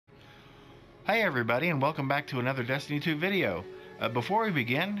Hey everybody, and welcome back to another Destiny 2 video. Before we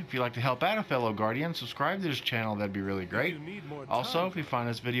begin, if you'd like to help out a fellow Guardian, subscribe to this channel, that'd be really great. Also, if you find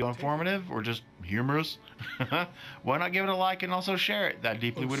this video informative or just humorous, why not give it a like and also share it? That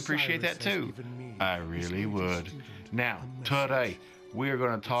deeply would appreciate that too. I really would. Now, today, we are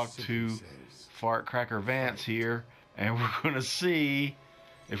going to talk to Fart Cracker Vance here, and we're going to see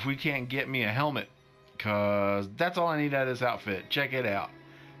if we can't get me a helmet, because that's all I need out of this outfit. Check it out.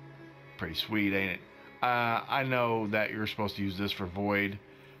 Pretty sweet, ain't it? I know that you're supposed to use this for Void,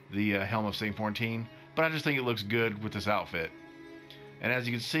 the Helm of St. 14, but I just think it looks good with this outfit. And as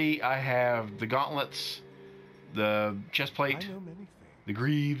you can see, I have the gauntlets, the chest plate, the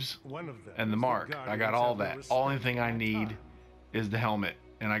greaves, and the mark. I got all that. Only thing I need is the helmet,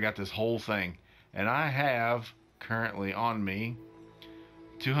 and I got this whole thing. And I have currently on me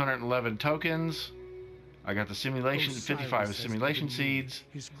 211 tokens. I got the simulation, 55 simulation seeds,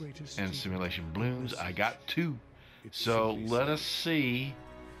 and simulation blooms. I got 2. So let us see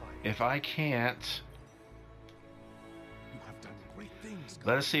if I can't.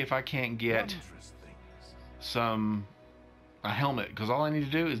 Let us see if I can't get a helmet, because all I need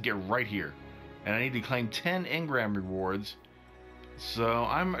to do is get right here, and I need to claim 10 engram rewards. So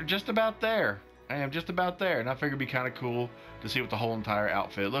I'm just about there. I am just about there, and I figured it'd be kind of cool to see what the whole entire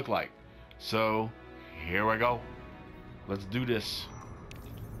outfit looked like. So here we go. Let's do this.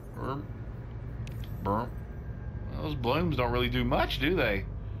 Those blooms don't really do much, do they?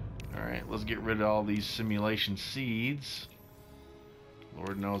 Alright, let's get rid of all these simulation seeds.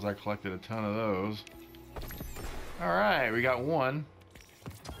 Lord knows I collected a ton of those. Alright, we got 1.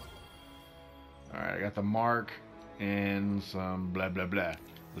 Alright, I got the mark and some blah blah blah.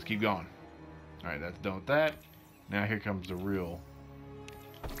 Let's keep going. Alright, that's done with that. Now here comes the real.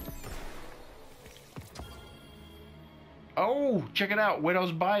 Oh, check it out.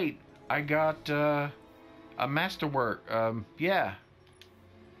 Widow's Bite. I got a masterwork. Yeah.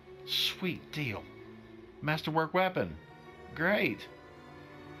 Sweet deal. Masterwork weapon. Great.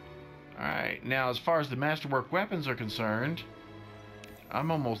 Alright, now as far as the masterwork weapons are concerned,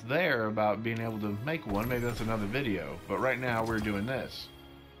 I'm almost there about being able to make one. Maybe that's another video. But right now we're doing this.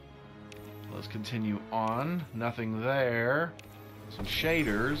 Let's continue on. Nothing there. Some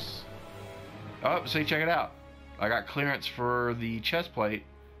shaders. Oh, see, check it out. I got clearance for the chest plate.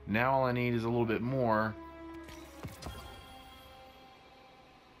 Now all I need is a little bit more.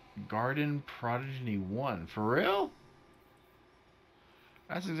 Garden Progeny 1. For real?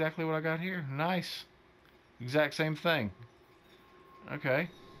 That's exactly what I got here. Nice. Exact same thing. Okay.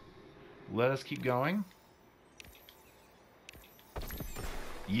 Let us keep going.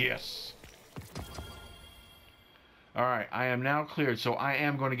 Yes. Alright, I am now cleared, so I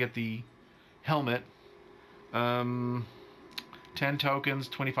am going to get the helmet. 10 tokens,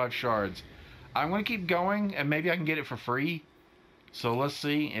 25 shards. I'm going to keep going, and maybe I can get it for free. So let's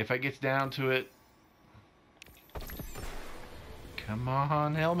see if it gets down to it. Come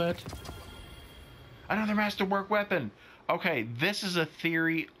on, helmet. Another masterwork weapon. Okay, this is a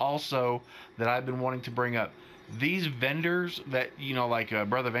theory also that I've been wanting to bring up. These vendors that, you know, like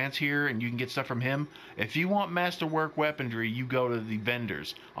Brother Vance here, and you can get stuff from him. If you want masterwork weaponry, you go to the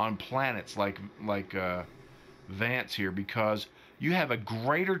vendors on planets like Vance here, because you have a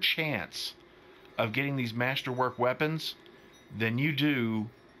greater chance of getting these masterwork weapons than you do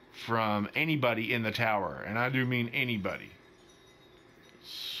from anybody in the tower, and I do mean anybody.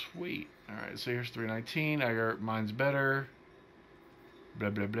 Sweet. Alright, so here's 319. I got mine's better. Blah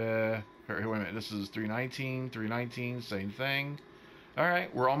blah blah. Here, wait a minute, this is 319, same thing.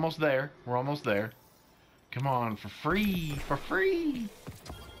 Alright, we're almost there. We're almost there. Come on, for free! For free!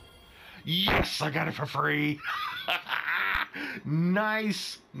 Yes, I got it for free!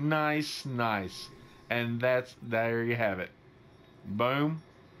 Nice, nice, nice. And there you have it. Boom.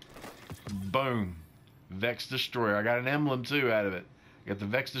 Boom. Vex Destroyer. I got an emblem too out of it. I got the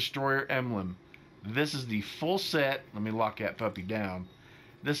Vex Destroyer emblem. This is the full set. Let me lock that puppy down.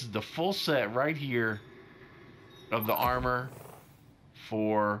 This is the full set right here of the armor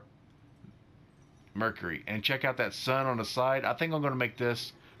for Mercury. And check out that sun on the side. I think I'm going to make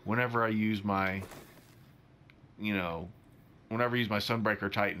this whenever I use my, whenever I use my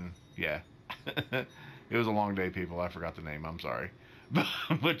Sunbreaker Titan. Yeah. It was a long day, people. I forgot the name. I'm sorry.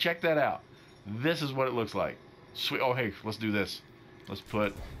 But check that out. This is what it looks like. Sweet. Oh, hey, let's do this. Let's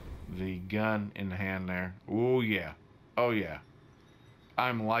put the gun in the hand there. Oh, yeah. Oh, yeah.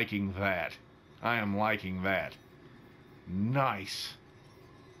 I'm liking that. I am liking that. Nice.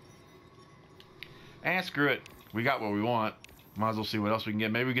 And screw it. We got what we want. Might as well see what else we can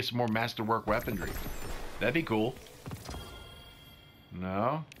get. Maybe we get some more masterwork weaponry. That'd be cool.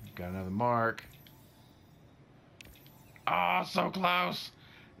 No? Got another mark. Ah, oh, so close.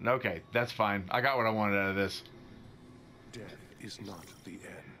 Okay, that's fine. I got what I wanted out of this. Death is not the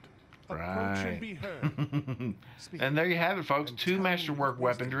end. Right. And there you have it, folks. 2 masterwork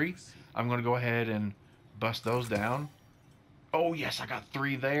weaponry. I'm going to go ahead and bust those down. Oh, yes, I got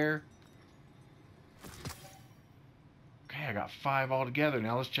 3 there. Okay, I got 5 altogether.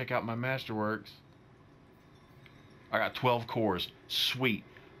 Now let's check out my masterworks. I got 12 cores. Sweet.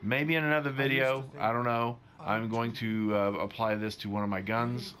 Maybe in another video, I don't know, I'm going to apply this to one of my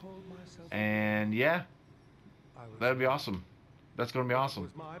guns. And yeah, that'd be awesome. That's going to be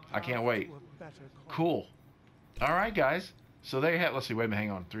awesome. I can't wait. Cool. All right, guys. So there you have it. Let's see. Wait a minute.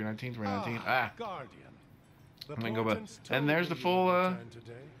 Hang on. 319, 319. Ah. Let me go back. And there's the full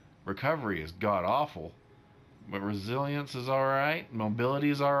recovery is god-awful. But resilience is all right.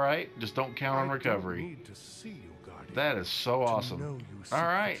 Mobility is all right. Just don't count on recovery. That is so awesome. All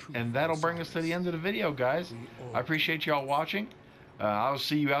right. And that'll bring us to the end of the video, guys. I appreciate y'all watching. I'll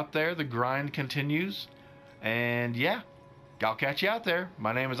see you out there. The grind continues. And yeah, I'll catch you out there.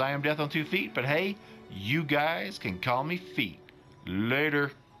 My name is I Am Death on 2 Feet. But hey, you guys can call me Feet.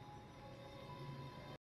 Later.